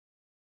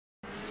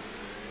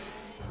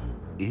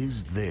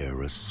Is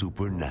there a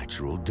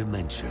supernatural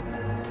dimension?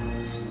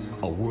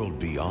 A world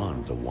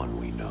beyond the one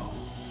we know?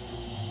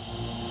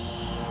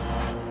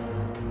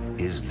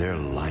 Is there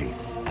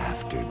life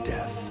after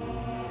death?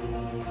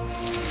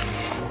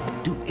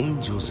 Do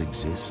angels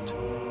exist?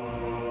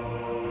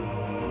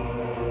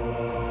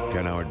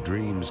 Can our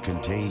dreams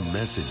contain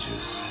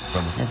messages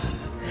from heaven?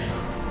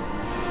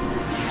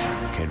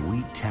 Can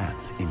we tap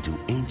into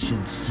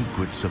ancient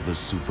secrets of the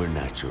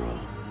supernatural?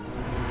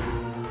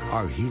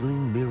 Are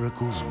healing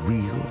miracles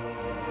real?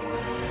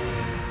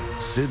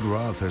 Sid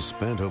Roth has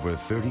spent over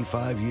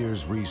 35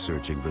 years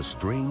researching the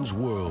strange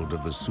world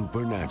of the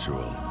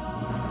supernatural.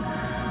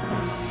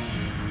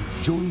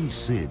 Join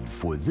Sid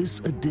for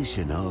this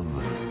edition of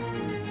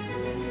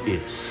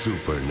It's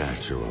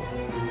Supernatural.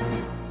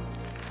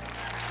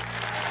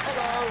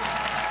 Hello.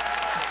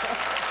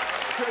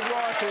 Sid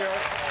Roth here.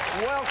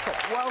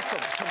 Welcome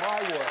to my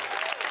world,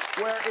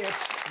 where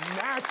it's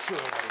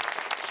naturally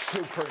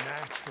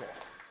supernatural.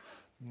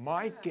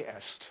 My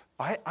guest,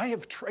 I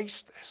have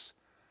traced this,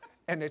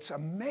 and it's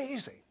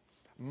amazing.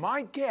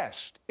 My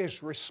guest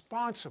is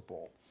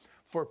responsible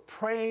for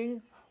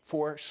praying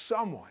for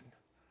someone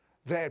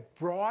that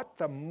brought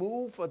the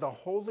move of the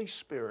Holy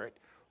Spirit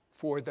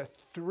for the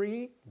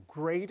 3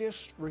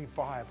 greatest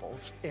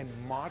revivals in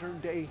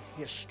modern-day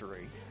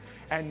history.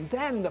 And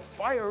then the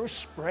fire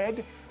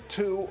spread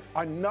to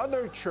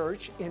another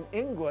church in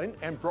England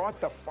and brought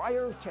the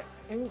fire to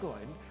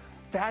England.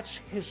 That's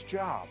his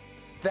job.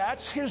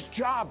 That's his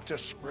job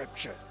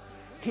description.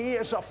 He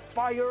is a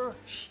fire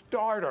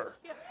starter.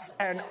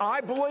 And I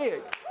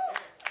believe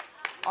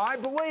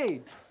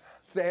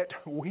that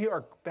we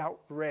are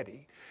about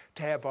ready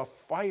to have a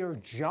fire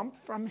jump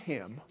from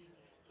him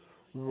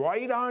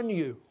right on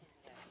you.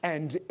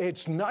 And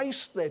it's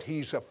nice that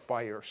he's a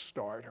fire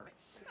starter,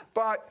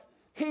 but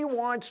he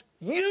wants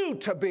you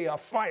to be a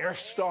fire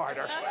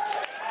starter.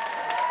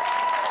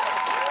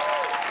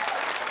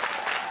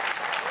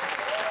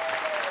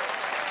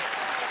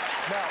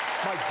 Now,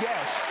 my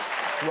guest,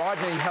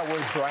 Rodney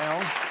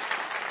Howard-Browne.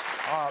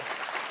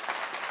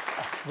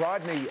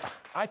 Rodney,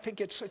 I think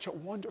it's such a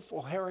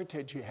wonderful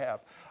heritage you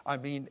have. I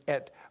mean,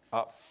 at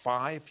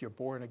 5, you're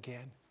born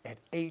again. At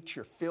 8,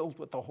 you're filled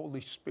with the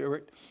Holy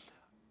Spirit.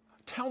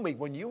 Tell me,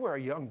 when you were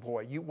a young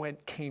boy, you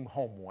came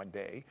home one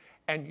day,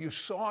 and you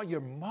saw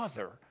your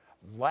mother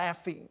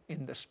laughing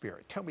in the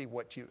Spirit. Tell me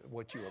what you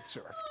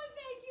observed.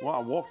 Well, I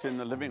walked in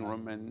the living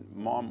room, and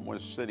Mom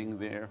was sitting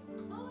there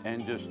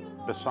and just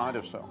beside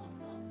herself,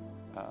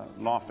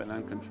 laughing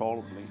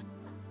uncontrollably.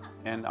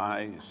 And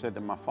I said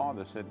to my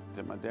father, said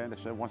to my dad, I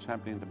said, what's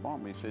happening to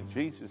Mom? He said,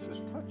 Jesus is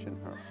touching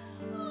her.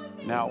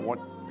 Now, what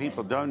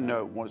people don't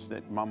know was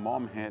that my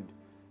mom had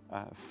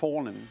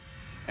fallen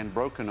and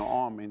broken her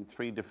arm in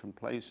 3 different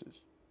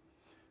places.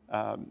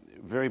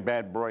 Very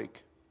bad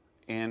break.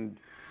 And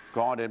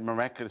God had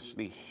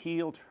miraculously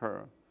healed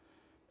her.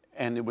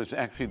 And it was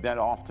actually that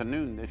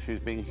afternoon that she was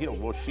being healed.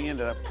 Well, she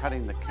ended up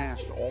cutting the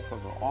cast off of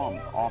her arm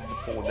after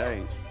 4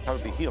 days,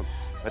 totally healed.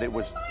 But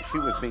she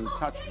was being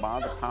touched by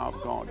the power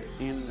of God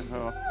in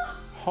her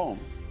home.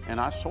 And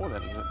I saw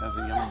that as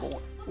a young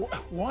boy.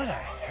 What a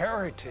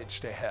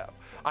heritage to have.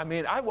 I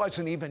mean, I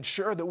wasn't even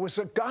sure there was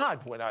a God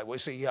when I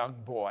was a young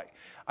boy.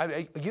 I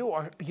mean,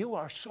 you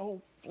are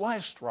so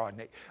blessed,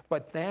 Rodney.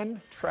 But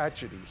then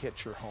tragedy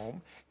hit your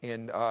home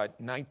in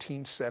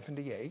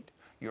 1978.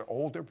 Your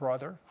older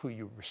brother, who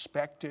you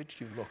respected,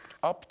 you looked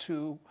up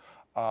to,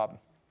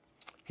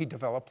 he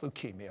developed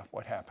leukemia.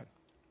 What happened?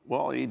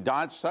 Well, he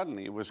died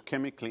suddenly. It was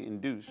chemically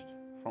induced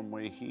from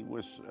where he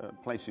was,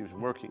 place he was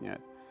working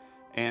at.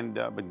 And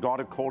but God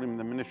had called him in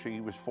the ministry.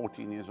 He was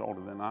 14 years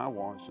older than I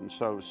was. And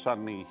so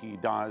suddenly he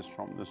dies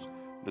from this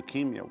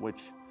leukemia,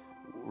 which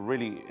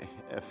really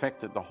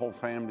affected the whole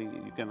family.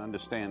 You can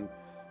understand.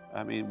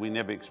 I mean, we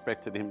never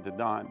expected him to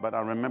die. But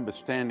I remember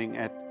standing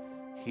at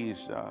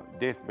his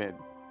deathbed.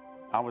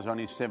 I was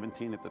only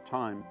 17 at the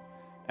time,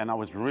 and I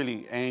was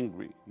really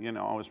angry. You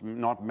know, I was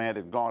not mad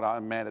at God. I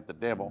was mad at the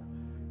devil.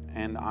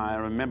 And I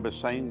remember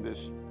saying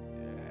this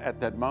at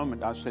that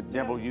moment. I said,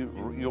 devil,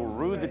 you'll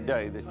rue the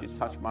day that you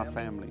touch my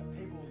family.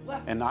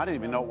 And I didn't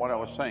even know what I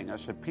was saying. I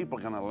said, people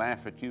are going to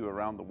laugh at you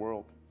around the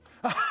world.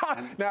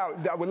 Now,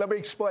 let me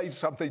explain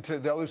something to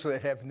those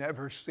that have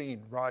never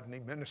seen Rodney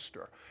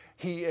minister.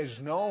 He is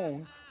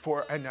known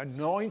for an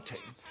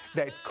anointing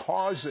that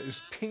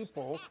causes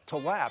people to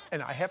laugh.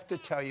 And I have to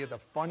tell you the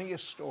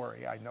funniest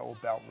story I know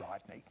about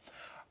Rodney.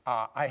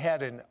 I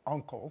had an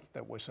uncle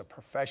that was a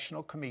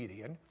professional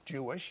comedian,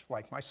 Jewish,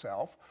 like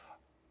myself.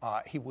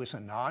 He was a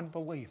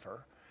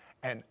non-believer.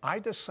 And I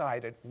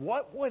decided,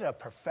 what would a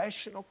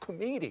professional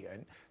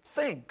comedian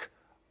think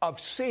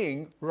of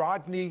seeing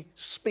Rodney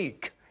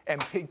speak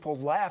and people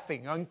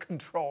laughing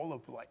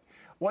uncontrollably?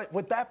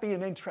 Would that be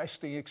an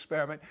interesting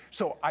experiment?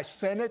 So I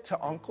sent it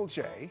to Uncle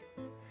Jay.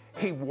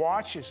 He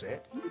watches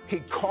it.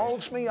 He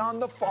calls me on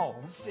the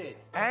phone, Sid,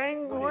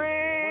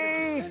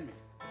 angry.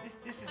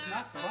 This is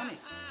not funny.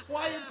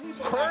 Why are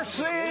people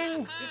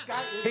cursing?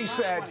 He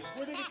said,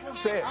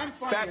 Sid,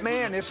 that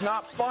man is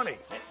not funny.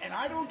 And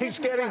I don't. He's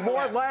getting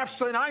more laughs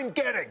than I'm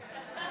getting.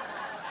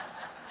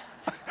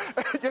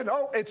 You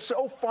know, it's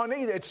so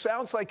funny. It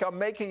sounds like I'm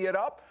making it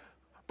up,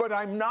 but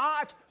I'm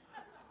not.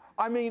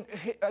 I mean,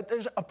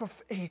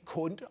 he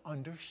couldn't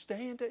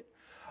understand it.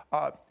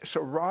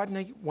 So,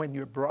 Rodney, when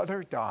your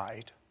brother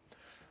died,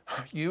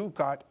 you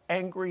got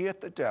angry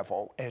at the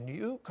devil, and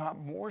you got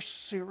more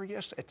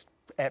serious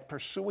at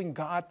pursuing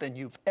God than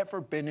you've ever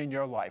been in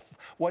your life.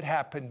 What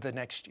happened the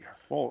next year?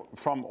 Well,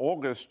 from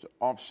August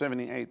of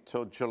 78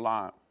 till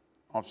July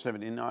of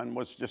 79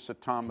 was just a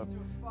time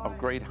of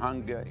great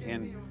hunger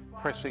and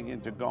pressing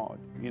into God.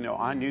 You know,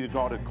 I knew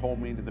God had called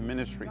me into the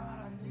ministry,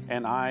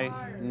 and I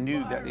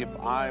knew that if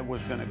I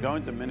was going to go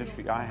into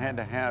ministry, I had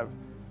to have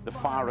the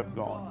fire of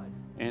God.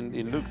 And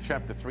in Luke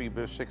chapter 3,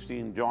 verse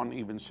 16, John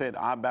even said,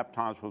 I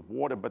baptize with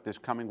water, but there's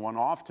coming one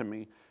after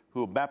me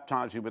who will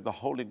baptize you with the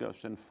Holy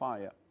Ghost and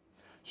fire.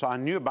 So I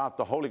knew about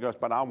the Holy Ghost,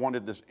 but I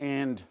wanted this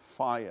and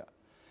fire.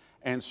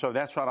 And so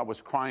that's what I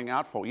was crying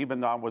out for.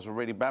 Even though I was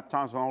already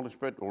baptized in the Holy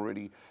Spirit,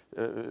 already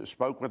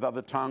spoke with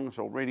other tongues,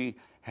 already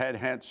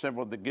had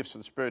several of the gifts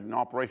of the Spirit in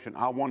operation,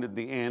 I wanted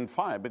the and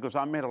fire, because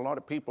I met a lot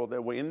of people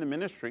that were in the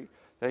ministry.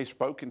 They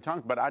spoke in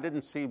tongues, but I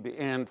didn't see the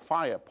and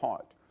fire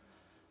part.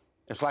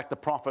 It's like the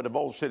prophet of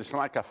old said, it's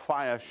like a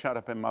fire shut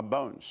up in my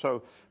bones.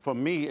 So for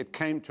me, it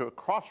came to a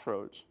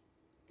crossroads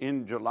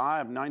in July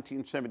of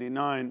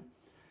 1979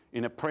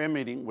 in a prayer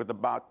meeting with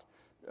about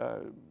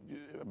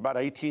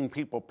 18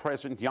 people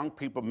present, young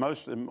people,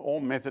 most of them all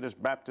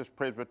Methodist, Baptist,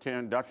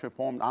 Presbyterian, Dutch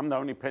Reformed. I'm the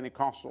only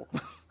Pentecostal.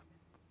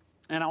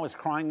 And I was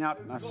crying out,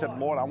 and I said,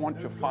 Lord, I want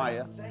your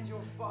fire.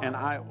 And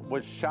I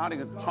was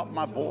shouting at the top of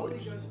my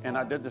voice, and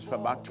I did this for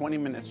about 20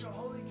 minutes.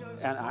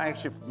 And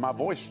my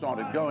voice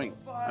started going.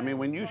 I mean,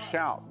 when you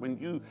shout,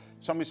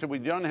 somebody said, we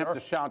don't have to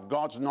shout,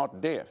 God's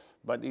not deaf.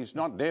 But he's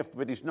not deaf,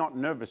 but he's not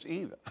nervous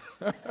either.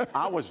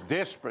 I was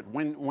desperate.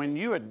 When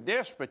you are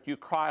desperate, you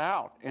cry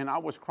out. And I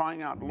was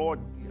crying out, Lord,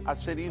 I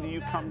said, either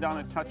you come down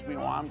and touch me,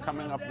 or I'm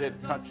coming up there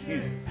to touch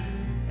you.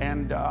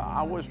 And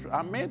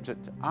I meant it.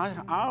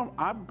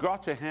 I've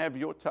got to have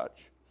your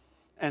touch.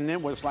 And then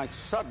it was like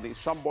suddenly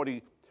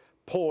somebody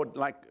poured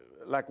like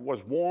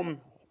was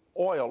warm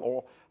oil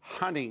or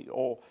honey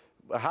or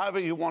however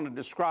you want to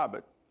describe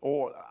it.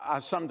 Or I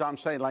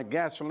sometimes say like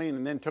gasoline,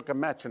 and then took a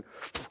match and,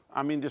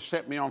 just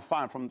set me on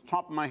fire from the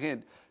top of my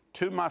head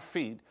to my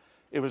feet.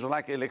 It was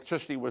like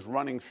electricity was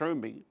running through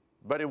me.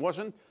 But it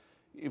wasn't,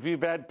 if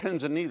you've had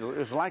pins and needles, it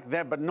was like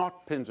that, but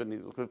not pins and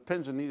needles, because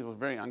pins and needles was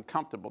very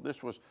uncomfortable.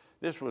 This was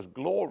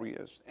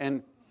glorious.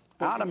 And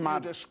you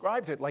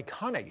described it like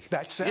honey.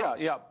 That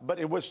sounds. Yeah. But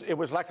it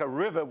was like a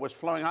river was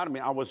flowing out of me.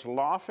 I was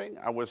laughing,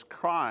 I was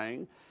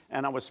crying,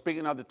 and I was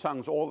speaking other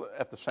tongues all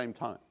at the same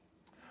time.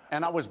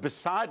 And I was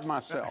beside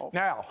myself.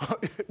 Now,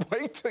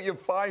 wait till you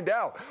find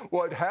out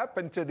what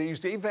happened to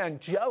these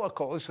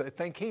evangelicals that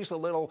think he's a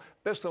little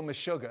Bissell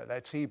Meshuggah,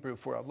 that's Hebrew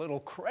for a little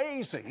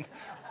crazy.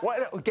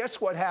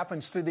 Guess what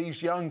happens to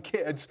these young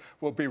kids?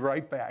 We'll be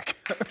right back.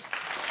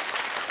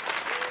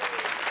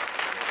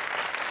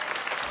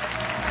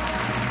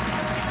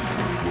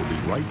 We'll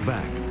be right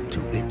back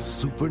to It's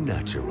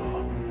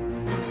Supernatural.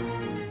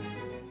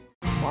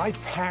 My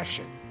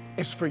passion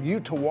is for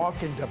you to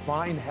walk in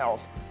divine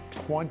health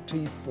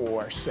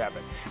 24/7.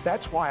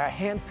 That's why I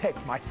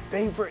handpicked my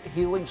favorite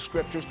healing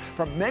scriptures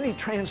from many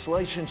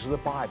translations of the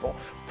Bible,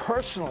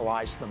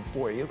 personalized them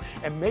for you,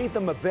 and made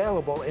them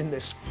available in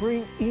this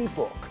free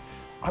ebook.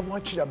 I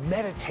want you to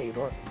meditate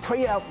or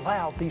pray out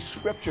loud these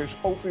scriptures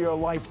over your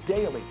life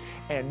daily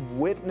and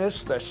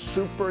witness the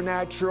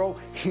supernatural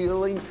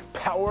healing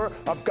power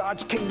of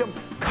God's kingdom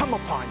come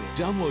upon you.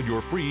 Download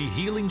your free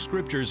Healing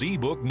Scriptures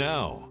ebook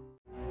now.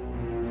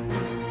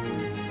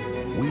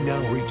 We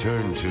now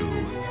return to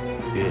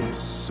It's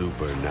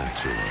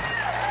Supernatural.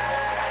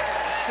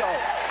 So,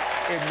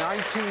 in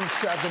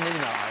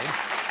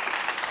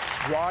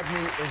 1979,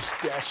 Rodney is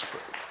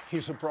desperate.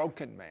 He's a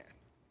broken man.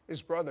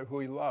 His brother, who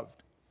he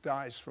loved,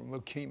 dies from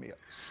leukemia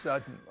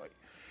suddenly.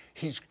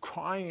 He's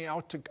crying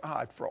out to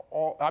God for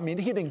he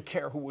didn't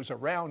care who was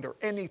around or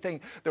anything.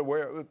 There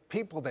were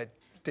people that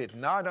did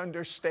not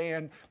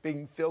understand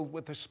being filled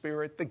with the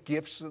Spirit, the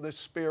gifts of the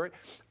Spirit.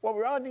 Well,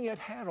 Rodney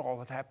had all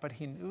of that, but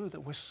he knew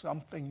there was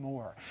something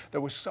more.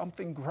 There was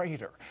something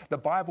greater. The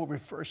Bible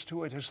refers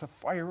to it as the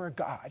fire of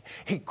God.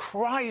 He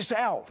cries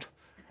out,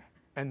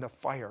 and the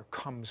fire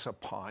comes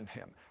upon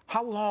him.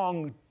 How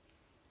long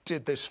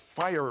did this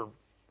fire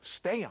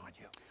stay on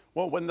you?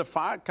 Well, when the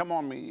fire come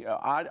on me,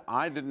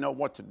 I didn't know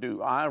what to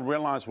do. I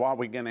realized why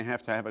we're going to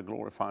have a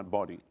glorified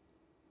body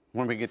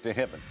when we get to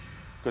heaven.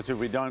 Because if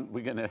we don't,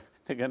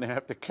 they're going to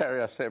have to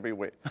carry us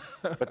everywhere.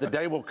 But the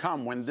day will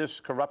come when this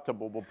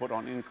corruptible will put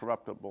on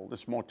incorruptible,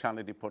 this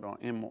mortality put on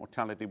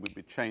immortality will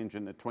be changed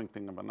in the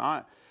twinkling of an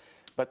eye.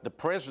 But the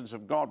presence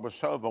of God was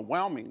so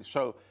overwhelming.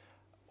 So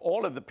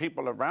all of the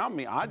people around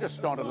me, I just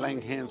started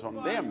laying hands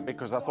on them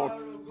because I thought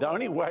the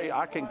only way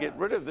I can get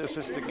rid of this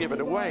is to give it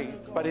away.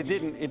 But it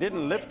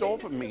didn't lift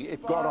off of me.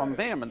 It got on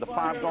them, and the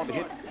fire of God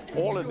hit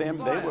all of them.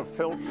 They were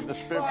filled with the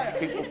Spirit,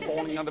 people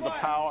falling under the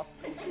power.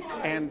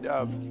 And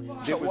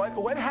so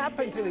what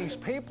happened to these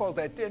people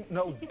that didn't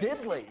know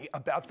diddly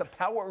about the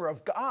power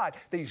of God?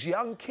 These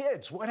young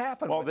kids, what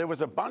happened? Well, there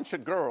was a bunch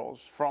of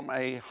girls from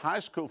a high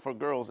school for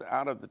girls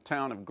out of the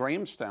town of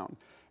Grahamstown,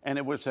 and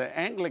it was an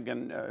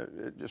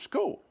Anglican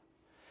school.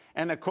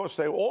 And, of course,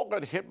 they all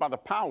got hit by the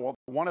power.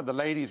 One of the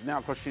ladies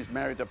now, because she's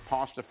married to a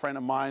pastor friend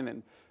of mine,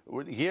 and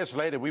years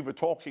later we were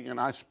talking, and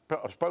I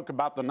spoke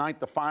about the night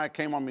the fire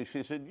came on me.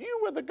 She said, "You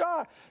were the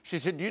guy." She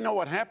said, "Do you know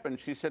what happened?"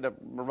 She said, "A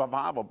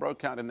revival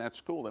broke out in that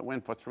school that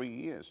went for 3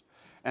 years.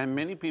 And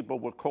many people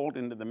were called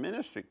into the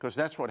ministry because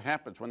that's what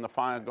happens when the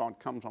fire of God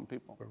comes on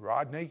people."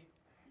 Rodney,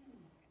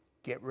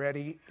 get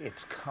ready.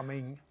 It's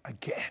coming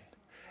again.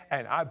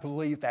 And I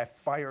believe that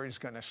fire is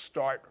going to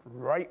start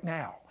right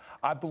now.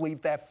 I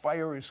believe that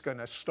fire is going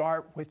to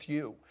start with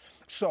you.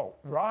 So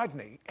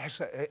Rodney,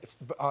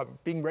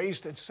 being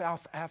raised in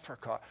South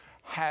Africa,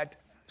 had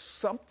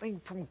something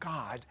from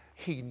God.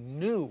 He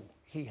knew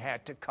he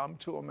had to come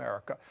to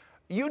America.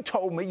 You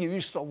told me you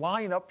used to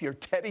line up your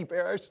teddy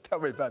bears. Tell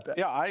me about that.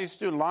 Yeah, I used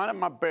to line up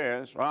my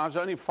bears. When I was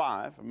only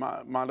 5,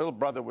 my little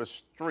brother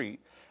was 3.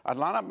 I'd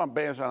line up my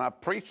bears and I'd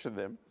preach to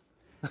them.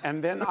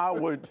 And then I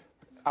would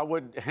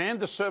hand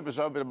the service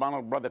over to my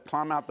little brother,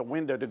 climb out the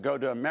window to go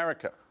to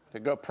America, to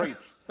go preach.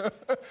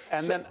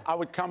 And then I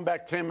would come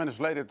back 10 minutes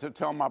later to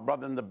tell my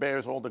brother and the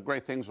bears all the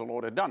great things the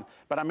Lord had done.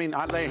 But I mean,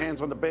 I lay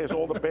hands on the bears,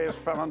 all the bears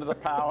fell under the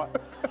power.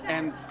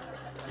 And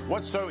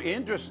what's so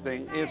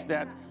interesting is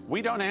that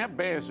we don't have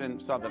bears in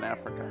Southern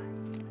Africa.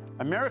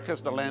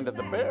 America's the land of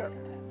the bear.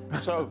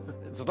 So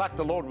it's like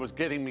the Lord was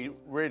getting me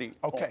ready.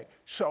 Okay,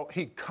 so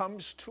he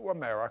comes to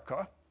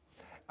America.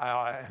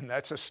 And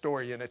that's a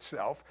story in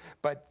itself.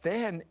 But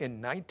then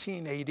in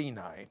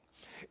 1989,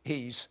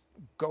 he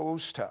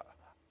goes to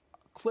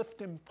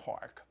Clifton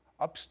Park,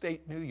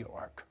 upstate New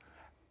York.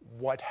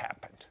 What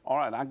happened? All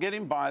right, I get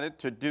invited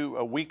to do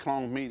a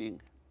week-long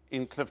meeting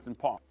in Clifton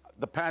Park.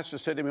 The pastor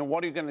said to me,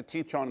 "What are you going to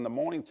teach on in the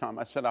morning time?"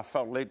 I said, I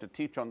felt led to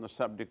teach on the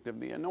subject of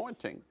the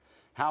anointing,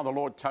 how the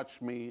Lord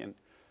touched me. And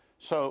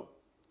so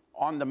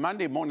on the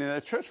Monday morning,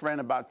 the church ran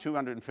about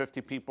 250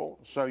 people.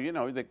 So, you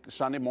know, the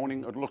Sunday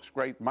morning, it looks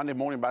great. Monday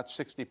morning, about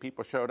 60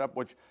 people showed up,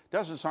 which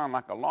doesn't sound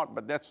like a lot,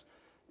 but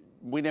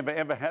we never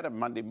ever had a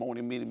Monday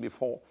morning meeting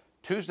before.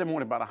 Tuesday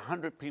morning, about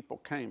 100 people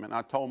came, and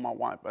I told my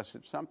wife, I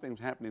said,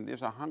 something's happening.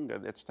 There's a hunger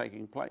that's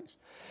taking place.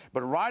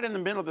 But right in the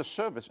middle of the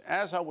service,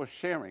 as I was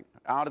sharing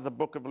out of the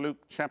book of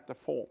Luke, chapter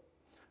 4,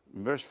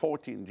 verse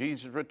 14,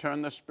 Jesus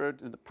returned the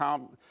Spirit in the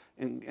power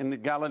in the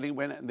Galilee.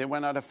 They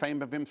went out of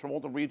fame of him through all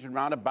the region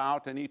round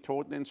about, and he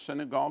taught in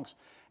synagogues.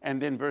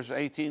 And then verse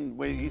 18,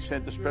 where he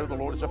said, "The Spirit of the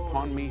Lord is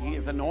upon me. He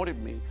hath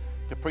anointed me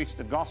to preach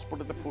the gospel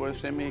to the poor,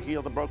 send me to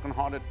heal the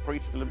brokenhearted,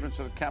 preach deliverance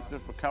to the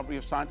captives, recovery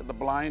of sight to the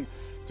blind,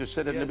 to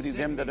set at liberty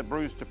them that are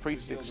bruised, to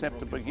preach the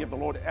acceptable year of the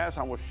Lord." As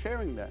I was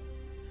sharing that,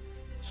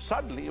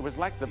 suddenly it was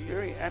like the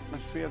very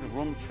atmosphere of the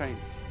room changed.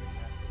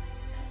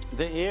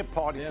 The air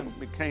particle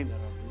became,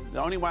 the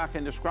only way I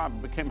can describe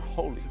it, became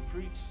holy.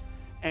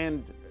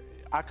 And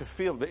I could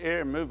feel the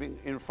air moving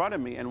in front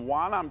of me. And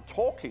while I'm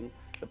talking,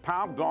 the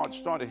power of God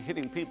started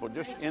hitting people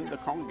just in the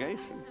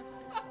congregation.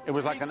 It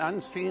was like an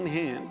unseen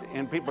hand,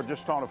 and people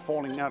just started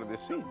falling out of their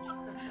seats.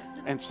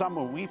 And some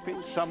were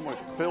weeping, some were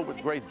filled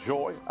with great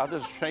joy,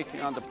 others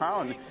shaking under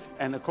power.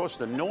 And of course,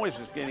 the noise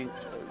is getting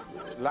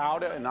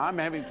louder, and I'm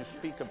having to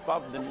speak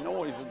above the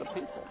noise of the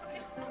people.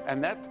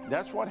 And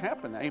that's what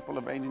happened in April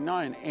of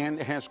 '89, and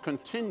it has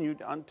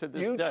continued unto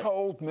this day. You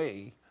told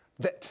me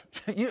that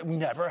you've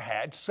never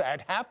had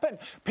that happen.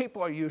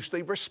 People are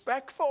usually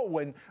respectful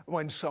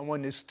when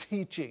someone is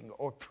teaching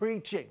or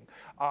preaching.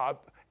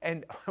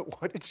 And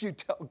what did you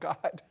tell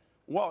God?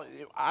 Well,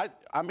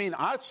 I mean,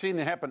 I'd seen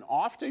it happen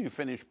after you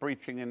finished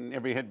preaching and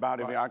every head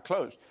bowed, every eye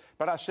closed.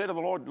 But I said to the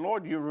Lord,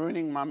 "Lord, you're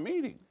ruining my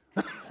meeting."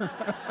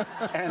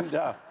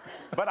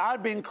 But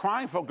I'd been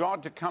crying for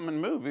God to come and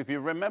move. If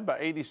you remember,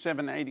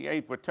 87,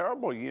 88 were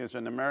terrible years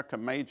in America.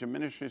 Major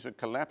ministries had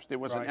collapsed. There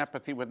was an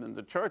apathy within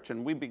the church,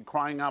 and we'd been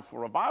crying out for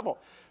revival.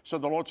 So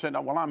the Lord said,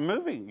 "Well, I'm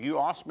moving. You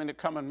asked me to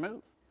come and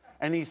move."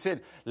 And he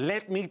said,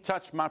 "Let me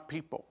touch my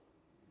people."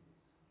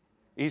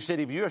 He said,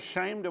 "If you're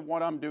ashamed of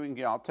what I'm doing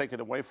here, I'll take it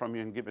away from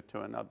you and give it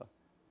to another."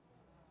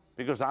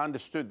 Because I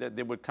understood that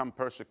there would come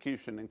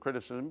persecution and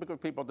criticism because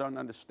people don't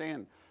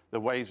understand the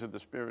ways of the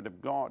Spirit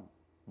of God.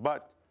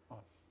 But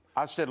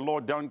I said,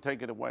 "Lord, don't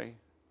take it away.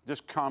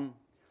 Just come.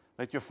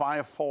 Let your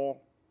fire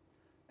fall.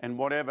 And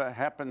whatever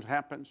happens,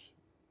 happens.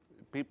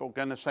 People are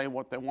going to say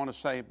what they want to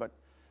say, but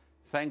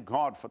thank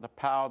God for the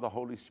power of the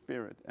Holy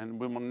Spirit. And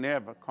we will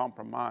never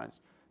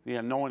compromise the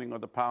anointing of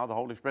the power of the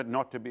Holy Spirit,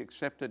 not to be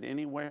accepted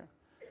anywhere.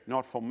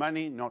 Not for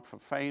money, not for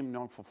fame,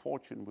 not for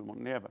fortune. We will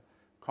never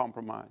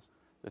compromise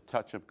the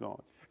touch of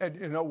God." And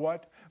you know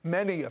what?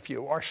 Many of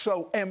you are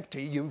so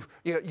empty, you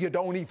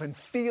don't even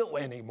feel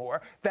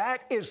anymore.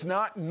 That is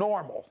not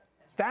normal.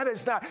 That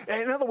is not,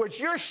 in other words,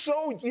 you're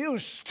so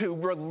used to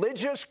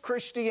religious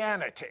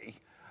Christianity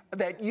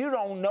that you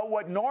don't know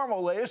what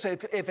normal is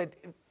if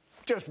it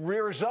just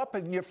rears up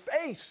in your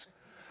face.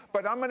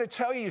 But I'm going to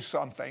tell you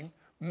something.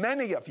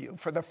 Many of you,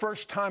 for the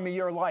first time in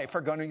your life,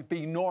 are going to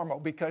be normal,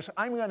 because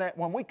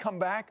when we come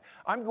back,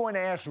 I'm going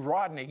to ask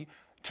Rodney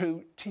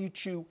to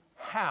teach you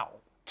how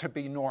to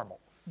be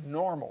normal.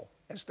 Normal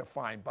as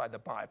defined by the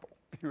Bible.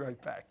 Be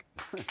right back.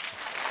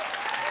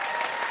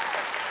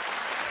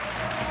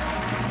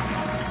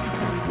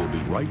 We'll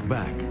be right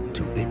back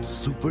to It's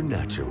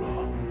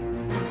Supernatural.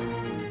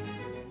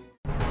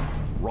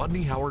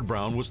 Rodney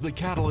Howard-Browne was the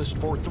catalyst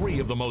for 3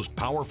 of the most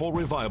powerful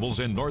revivals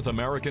in North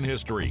American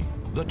history: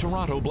 the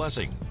Toronto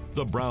Blessing,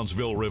 the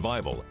Brownsville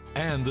Revival,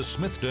 and the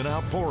Smithton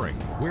Outpouring.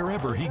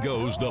 Wherever he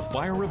goes, the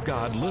fire of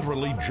God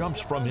literally jumps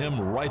from him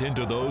right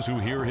into those who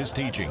hear his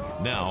teaching.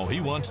 Now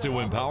he wants to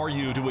empower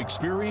you to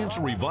experience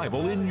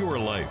revival in your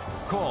life.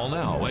 Call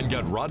now and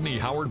get Rodney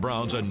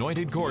Howard-Browne's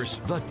anointed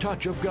course, The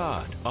Touch of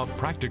God, a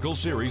practical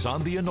series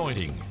on the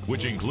anointing,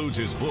 which includes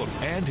his book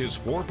and his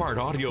 4-part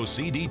audio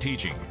CD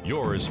teaching.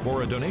 Yours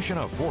for a donation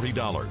of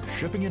 $40.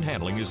 Shipping and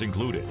handling is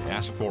included.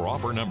 Ask for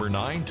offer number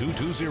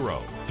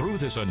 9220. Through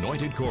this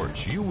anointed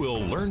course, you will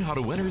learn how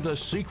to enter the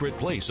secret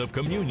place of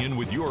communion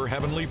with your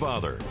Heavenly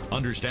Father.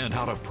 Understand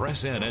how to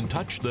press in and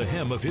touch the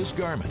hem of His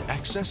garment,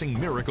 accessing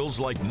miracles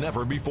like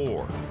never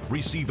before.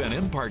 Receive an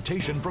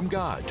impartation from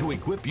God to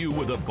equip you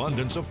with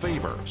abundance of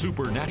favor,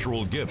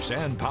 supernatural gifts,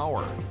 and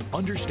power.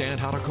 Understand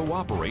how to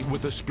cooperate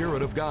with the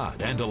Spirit of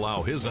God and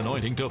allow His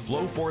anointing to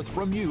flow forth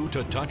from you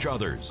to touch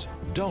others.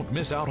 Don't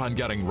miss out on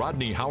getting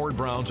Rodney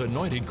Howard-Browne's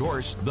anointed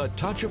course, The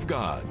Touch of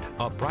God,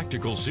 a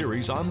practical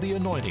series on the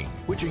anointing,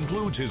 which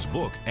includes his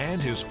book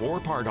and his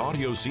 4-part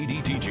audio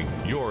CD teaching.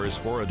 Yours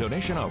for a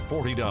donation of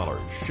 $40.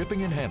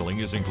 Shipping and handling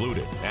is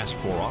included. Ask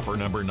for offer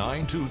number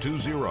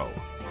 9220.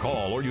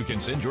 Call or you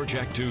can send your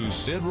check to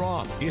Sid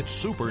Roth. It's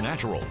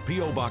Supernatural.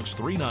 P.O. Box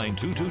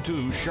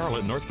 39222,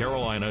 Charlotte, North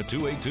Carolina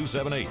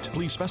 28278.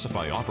 Please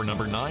specify offer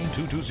number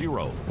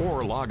 9220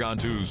 or log on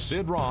to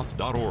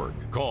sidroth.org.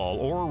 Call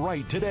or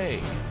write today.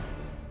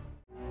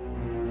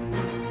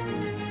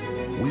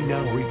 We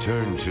now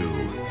return to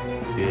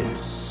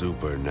It's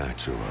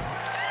Supernatural.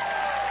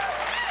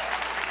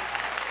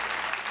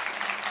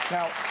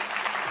 Now,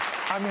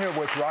 I'm here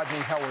with Rodney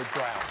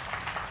Howard-Browne,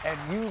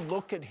 and you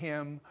look at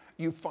him,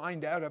 you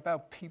find out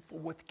about people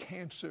with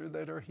cancer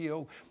that are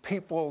healed,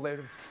 people that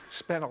have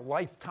spent a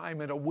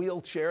lifetime in a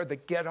wheelchair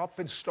that get up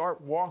and start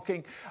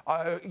walking.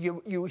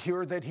 You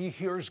hear that he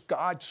hears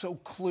God so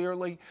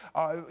clearly,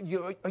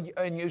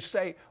 and you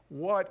say,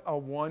 what a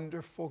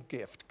wonderful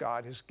gift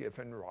God has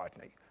given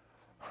Rodney.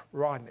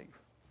 Rodney,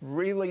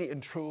 really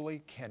and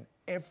truly, can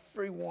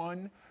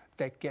everyone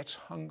that gets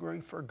hungry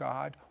for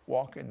God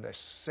walk in the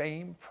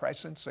same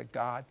presence of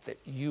God that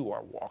you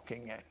are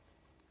walking in?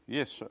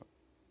 Yes, sir.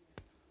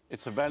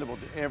 It's available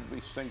to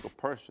every single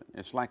person.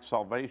 It's like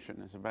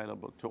salvation is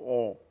available to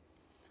all.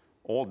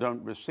 All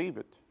don't receive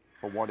it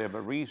for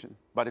whatever reason,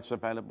 but it's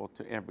available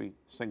to every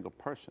single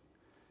person.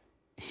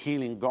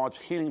 Healing,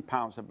 God's healing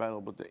power is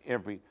available to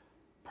every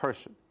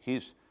person.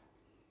 His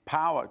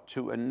power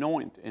to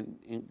anoint and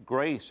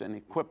grace and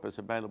equip is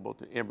available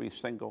to every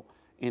single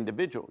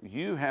individual.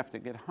 You have to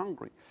get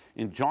hungry.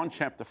 In John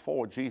chapter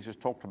 4, Jesus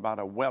talked about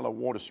a well of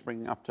water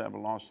springing up to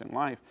everlasting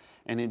life.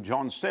 And in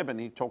John 7,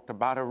 he talked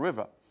about a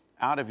river.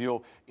 Out of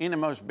your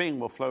innermost being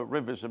will flow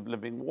rivers of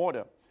living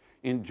water.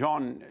 In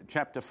John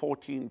chapter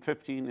 14,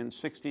 15, and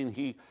 16,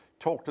 he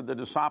talked to the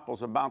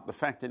disciples about the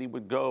fact that he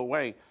would go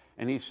away.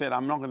 And he said,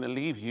 I'm not going to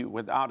leave you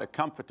without a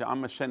comforter. I'm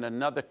going to send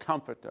another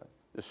comforter,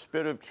 the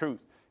Spirit of truth.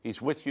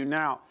 He's with you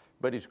now,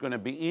 but he's going to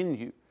be in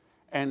you.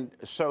 And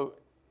so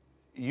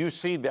you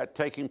see that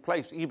taking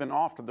place even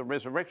after the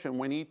resurrection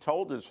when he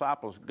told the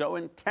disciples, go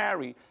and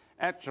tarry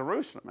at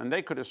Jerusalem. And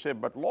they could have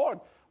said, but Lord,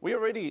 we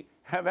already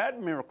have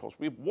had miracles.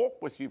 We've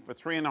walked with you for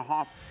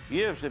 3.5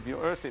 years of your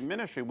earthly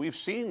ministry. We've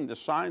seen the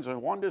signs and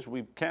wonders.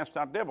 We've cast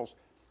out devils.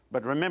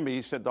 But remember,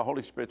 he said the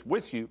Holy Spirit's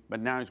with you, but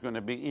now he's going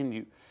to be in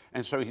you.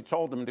 And so he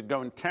told them to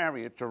go and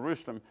tarry at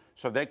Jerusalem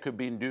so they could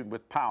be endued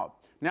with power.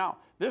 Now,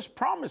 this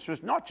promise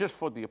was not just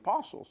for the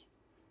apostles.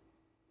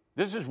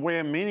 This is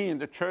where many in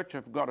the church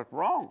have got it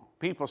wrong.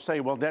 People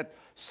say, well, that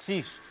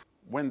ceased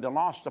when the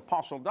last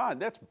apostle died.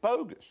 That's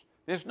bogus.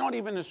 There's not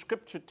even a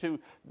scripture to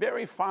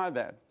verify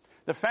that.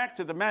 The fact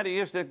of the matter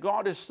is that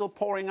God is still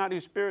pouring out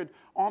his Spirit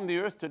on the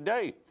earth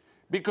today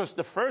because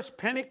the first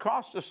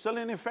Pentecost is still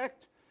in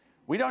effect.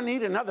 We don't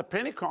need another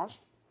Pentecost.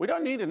 We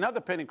don't need another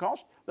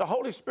Pentecost. The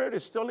Holy Spirit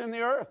is still in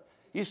the earth.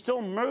 He's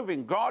still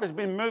moving. God has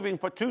been moving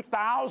for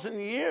 2,000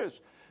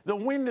 years. The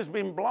wind has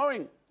been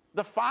blowing.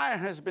 The fire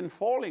has been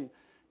falling.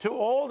 To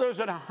all those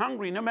that are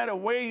hungry, no matter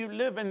where you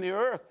live in the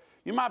earth,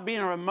 you might be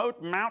in a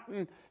remote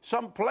mountain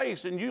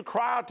someplace and you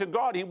cry out to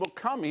God, he will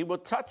come, he will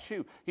touch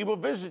you, he will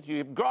visit you.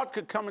 If God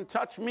could come and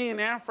touch me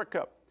in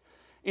Africa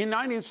in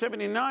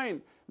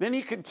 1979, then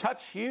he could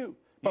touch you.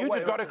 You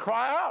just got to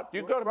cry out.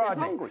 You've got to be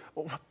hungry.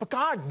 But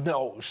God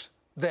knows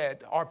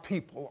that our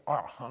people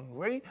are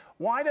hungry.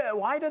 Why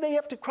do they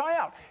have to cry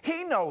out?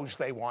 He knows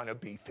they want to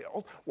be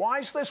filled. Why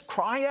is this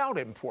cry out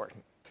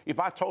important? If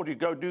I told you,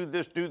 go do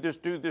this, do this,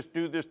 do this,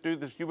 do this, do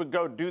this, you would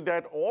go do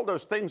that, all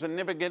those things, and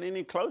never get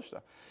any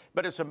closer.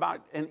 But it's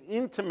about an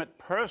intimate,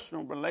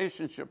 personal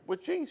relationship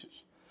with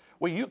Jesus,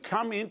 where you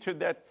come into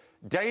that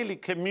daily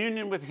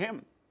communion with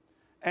him.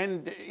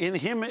 And in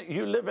him,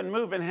 you live and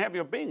move and have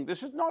your being.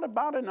 This is not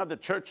about another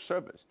church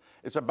service.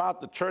 It's about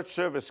the church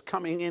service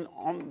coming in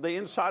on the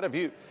inside of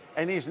you.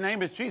 And his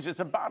name is Jesus. It's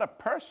about a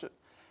person.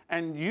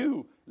 And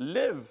you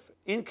live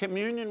in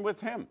communion with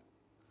him.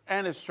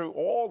 And it's through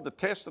all the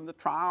tests and the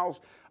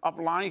trials of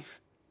life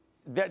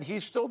that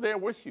he's still there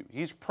with you.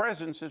 His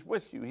presence is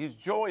with you. His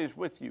joy is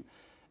with you.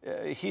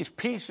 His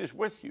peace is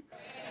with you.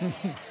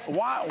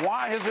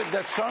 Why is it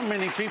that so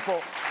many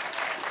people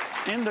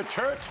in the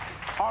church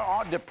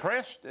are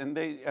depressed and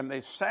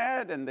they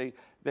sad and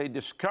they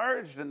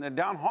discouraged and they're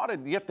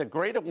downhearted, yet the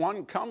greater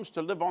one comes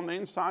to live on the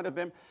inside of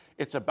them?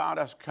 It's about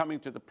us coming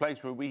to the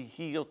place where we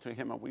yield to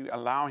him and we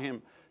allow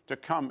him to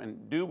come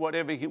and do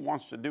whatever he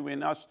wants to do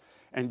in us.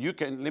 And you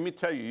can, let me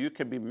tell you, you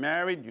can be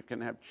married, you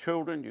can have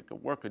children, you can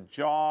work a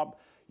job,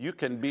 you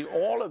can be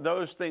all of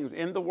those things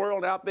in the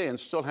world out there and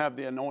still have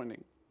the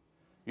anointing.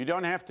 You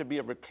don't have to be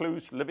a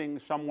recluse living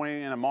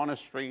somewhere in a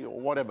monastery or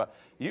whatever.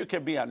 You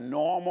can be a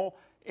normal,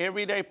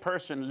 everyday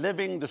person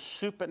living the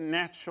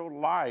supernatural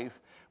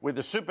life where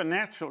the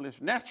supernatural is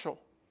natural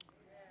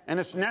and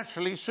it's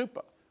naturally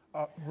super.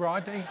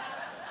 Rodney,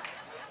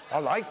 I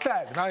like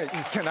that.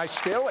 Can I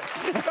steal it?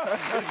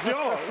 It's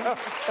yours.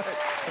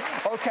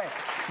 Okay,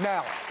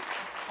 now,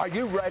 are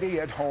you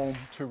ready at home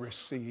to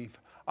receive?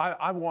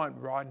 I want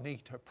Rodney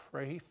to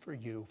pray for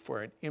you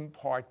for an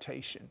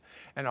impartation.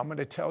 And I'm going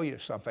to tell you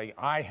something.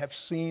 I have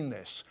seen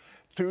this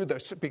through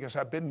this because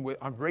I've been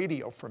on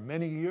radio for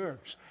many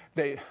years.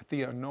 The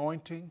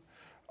anointing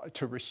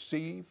to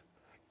receive,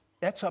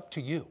 that's up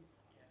to you.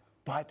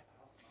 But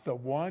the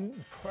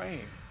one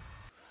praying,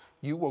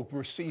 you will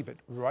receive it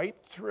right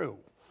through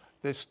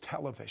this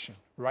television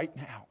right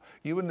now.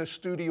 You in the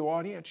studio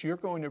audience, you're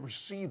going to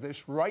receive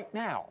this right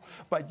now.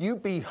 But you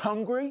be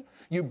hungry,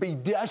 you be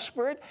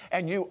desperate,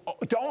 and you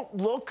don't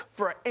look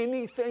for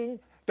anything.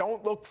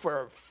 Don't look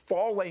for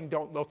falling,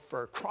 don't look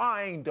for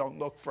crying, don't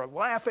look for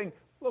laughing.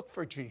 Look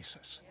for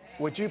Jesus.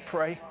 Would you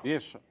pray?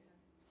 Yes, sir.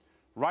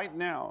 Right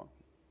now,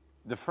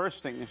 the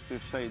first thing is to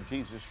say,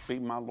 Jesus, be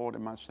my Lord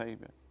and my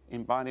Savior.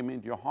 Invite him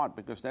into your heart,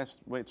 because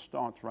that's where it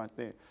starts right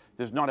there.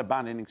 It's not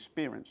about an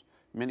experience.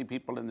 Many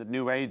people in the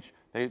New Age,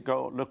 they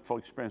go look for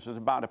experience. It's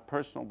about a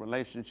personal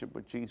relationship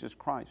with Jesus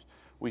Christ.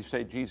 We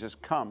say, Jesus,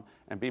 come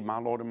and be my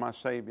Lord and my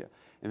Savior.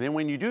 And then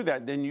when you do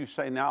that, then you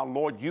say, now,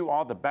 Lord, you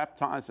are the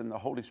baptized in the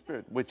Holy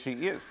Spirit, which he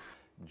is.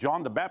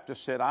 John the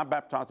Baptist said, I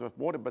baptize with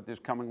water, but there's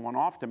coming one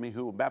after me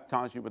who will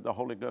baptize you with the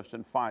Holy Ghost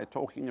and fire.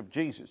 Talking of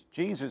Jesus.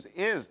 Jesus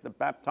is the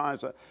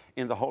baptizer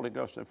in the Holy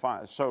Ghost and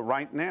fire. So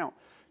right now,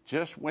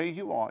 just where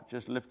you are,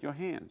 just lift your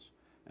hands.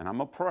 And I'm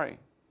going to pray.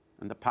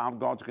 And the power of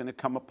God's going to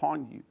come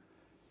upon you.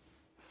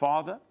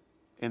 Father,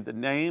 in the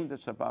name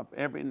that's above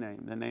every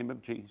name, the name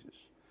of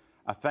Jesus,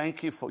 I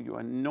thank you for your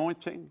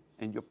anointing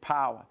and your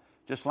power,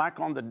 just like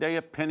on the day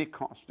of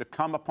Pentecost, to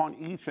come upon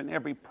each and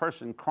every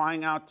person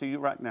crying out to you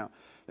right now.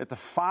 Let the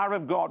fire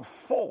of God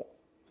fall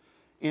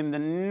in the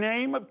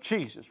name of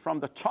Jesus,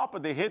 from the top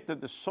of their head to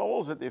the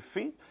soles of their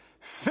feet.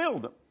 Fill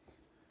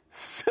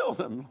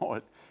them,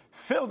 Lord.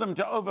 Fill them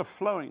to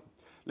overflowing.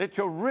 Let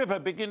your river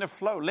begin to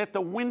flow. Let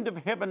the wind of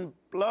heaven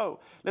blow.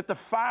 Let the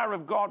fire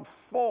of God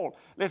fall.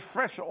 Let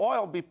fresh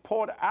oil be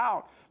poured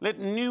out. Let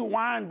new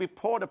wine be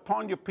poured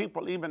upon your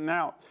people even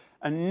now.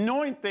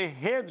 Anoint their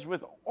heads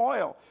with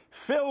oil.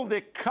 Fill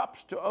their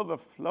cups to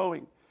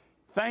overflowing.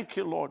 Thank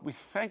you, Lord. We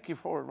thank you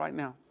for it right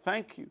now.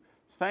 Thank you.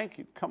 Thank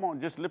you. Come on,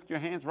 just lift your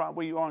hands right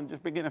where you are and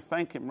just begin to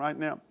thank him right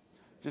now.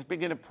 Just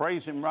begin to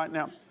praise him right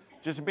now.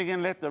 Just begin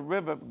to let the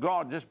river of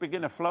God just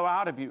begin to flow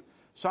out of you.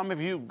 Some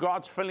of you,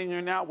 God's filling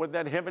you now with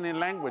that heavenly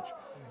language.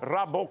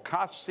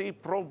 Rabokasi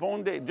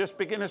provonde. Just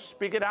begin to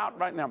speak it out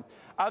right now.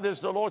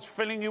 Others, the Lord's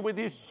filling you with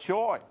his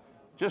joy.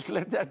 Just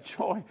let that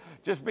joy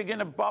just begin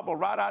to bubble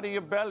right out of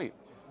your belly.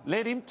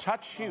 Let him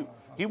touch you.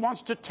 He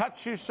wants to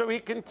touch you so he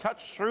can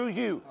touch through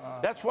you.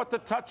 That's what the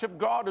touch of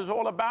God is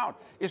all about.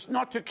 It's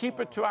not to keep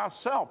it to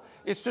ourselves.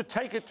 It's to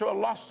take it to a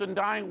lost and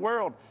dying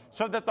world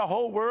so that the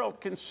whole world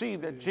can see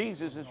that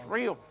Jesus is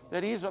real,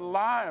 that he's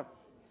alive,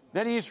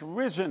 that he's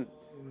risen,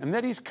 and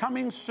that he's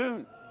coming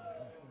soon.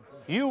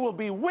 You will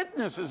be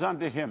witnesses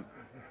unto him.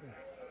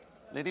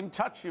 Let him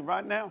touch you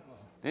right now.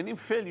 Let him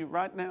fill you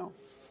right now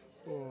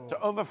to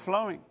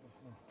overflowing.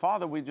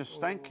 Father, we just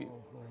thank you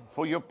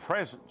for your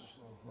presence,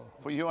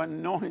 for your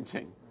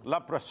anointing. La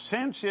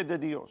presencia de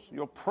Dios,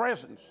 your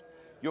presence,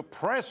 your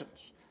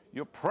presence,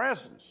 your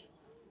presence.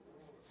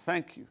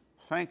 Thank you.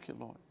 Thank you,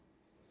 Lord.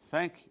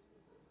 Thank you.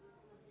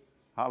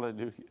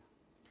 Hallelujah.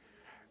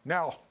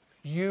 Now,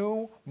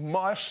 you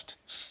must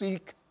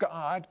seek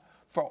God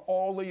for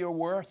all of your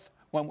worth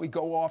when we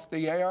go off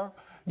the air.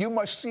 You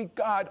must seek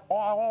God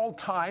all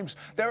times.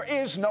 There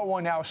is no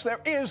one else. There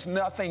is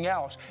nothing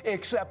else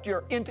except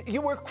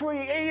you were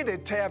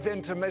created to have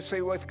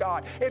intimacy with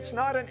God. It's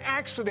not an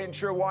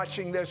accident you're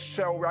watching this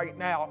show right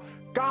now.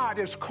 God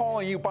is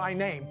calling you by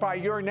name, by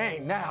your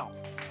name now.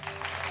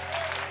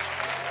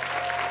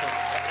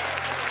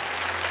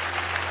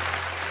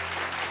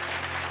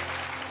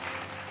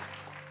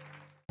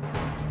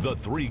 The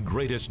three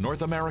greatest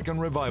North American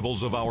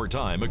revivals of our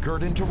time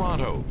occurred in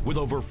Toronto, with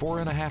over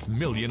 4.5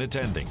 million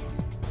attending.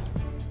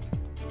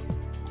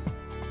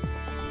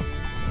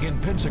 In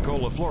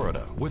Pensacola,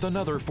 Florida, with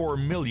another 4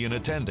 million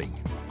attending.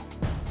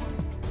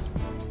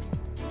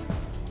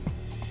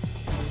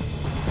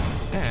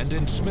 And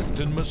in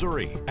Smithton,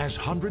 Missouri, as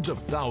hundreds of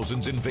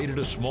thousands invaded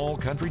a small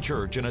country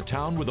church in a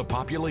town with a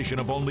population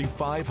of only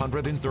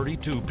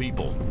 532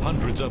 people.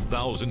 Hundreds of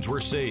thousands were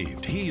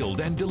saved, healed,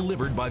 and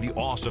delivered by the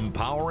awesome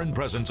power and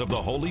presence of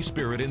the Holy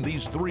Spirit in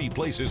these three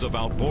places of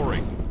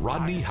outpouring.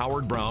 Rodney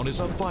Howard-Browne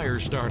is a fire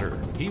starter.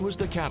 He was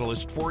the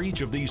catalyst for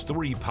each of these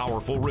three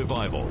powerful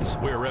revivals.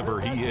 Wherever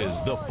he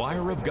is, the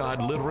fire of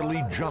God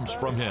literally jumps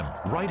from him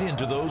right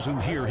into those who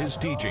hear his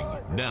teaching.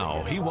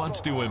 Now, he wants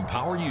to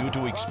empower you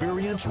to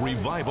experience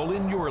revival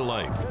in your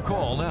life.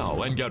 Call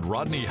now and get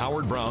Rodney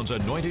Howard-Browne's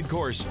anointed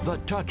course, The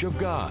Touch of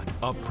God,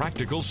 a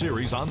practical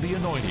series on the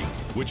anointing,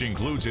 which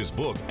includes his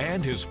book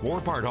and his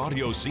 4-part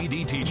audio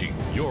CD teaching.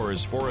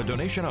 Yours for a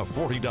donation of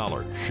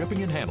 $40.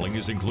 Shipping and handling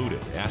is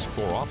included. Ask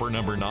for offer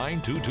number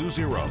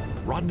 9220.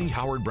 Rodney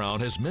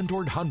Howard-Browne has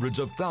mentored hundreds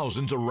of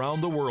thousands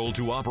around the world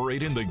to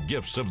operate in the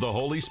gifts of the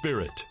Holy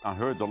Spirit. I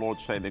heard the Lord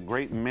say, the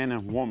great men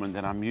and women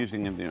that I'm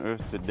using in the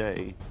earth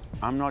today,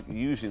 I'm not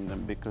using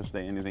them because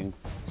they're anything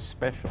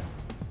special.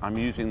 I'm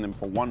using them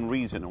for one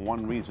reason and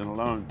one reason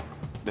alone,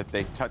 that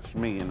they touched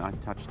me and I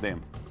touched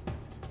them.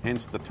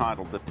 Hence the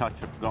title, The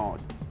Touch of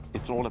God.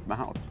 It's all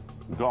about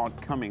God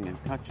coming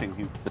and touching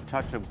you. The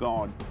touch of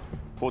God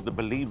for the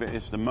believer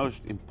is the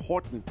most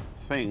important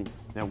thing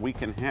that we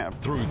can have.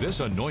 Through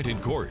this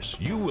anointed course,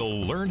 you will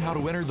learn how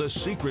to enter the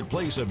secret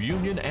place of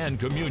union and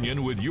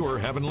communion with your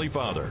Heavenly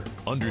Father.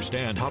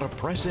 Understand how to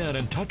press in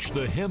and touch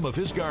the hem of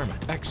His garment,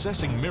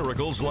 accessing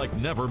miracles like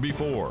never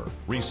before.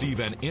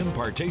 Receive an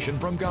impartation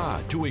from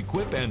God to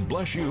equip and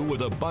bless you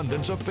with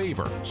abundance of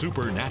favor,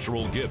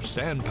 supernatural gifts,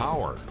 and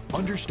power.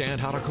 Understand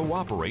how to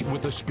cooperate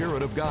with the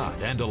Spirit of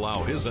God and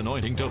allow His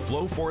anointing to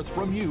flow forth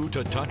from you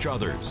to touch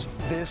others.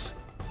 This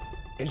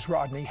is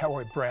Rodney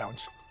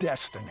Howard-Browne's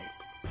destiny,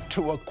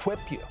 to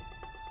equip you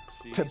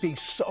to be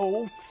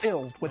so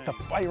filled with the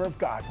fire of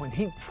God. When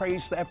he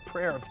prays that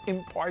prayer of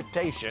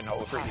impartation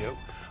over you,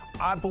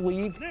 I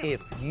believe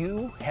if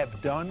you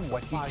have done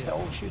what he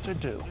tells you to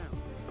do,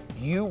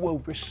 you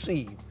will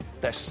receive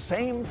the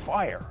same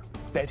fire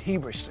that he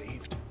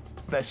received,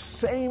 the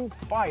same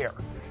fire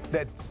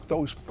that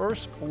those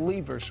first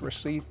believers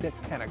received at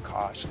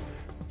Pentecost.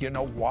 You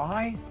know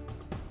why?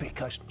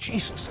 Because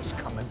Jesus is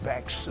coming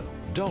back soon.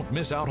 Don't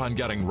miss out on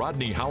getting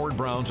Rodney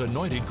Howard-Browne's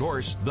anointed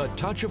course, The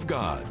Touch of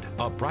God,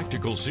 a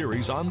practical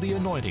series on the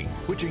anointing,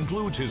 which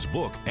includes his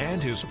book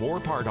and his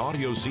 4-part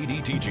audio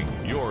CD teaching.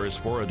 Yours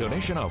for a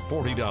donation of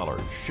 $40.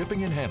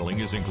 Shipping and handling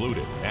is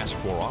included. Ask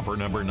for offer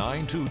number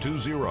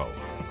 9220.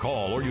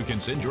 Call or you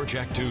can send your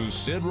check to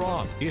Sid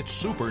Roth. It's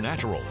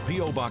Supernatural.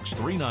 P.O. Box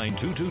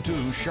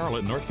 39222,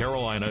 Charlotte, North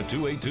Carolina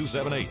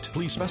 28278.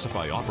 Please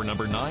specify offer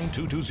number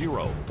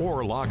 9220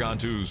 or log on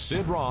to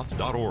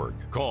sidroth.org.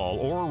 Call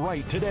or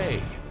write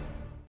today.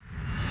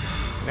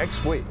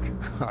 Next week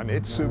on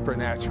It's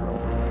Supernatural,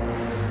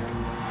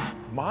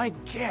 my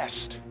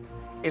guest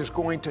is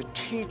going to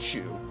teach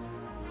you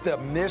the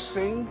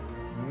missing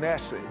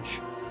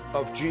message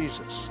of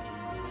Jesus.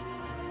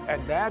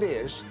 And that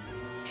is,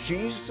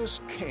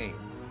 Jesus came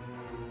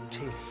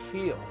to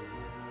heal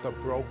the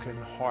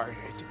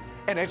brokenhearted.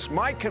 And it's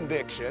my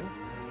conviction,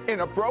 in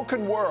a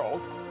broken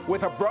world,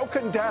 with a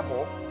broken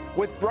devil,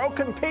 with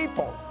broken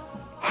people,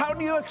 how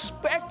do you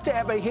expect to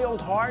have a healed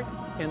heart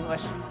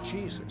unless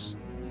Jesus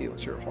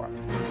heals your heart?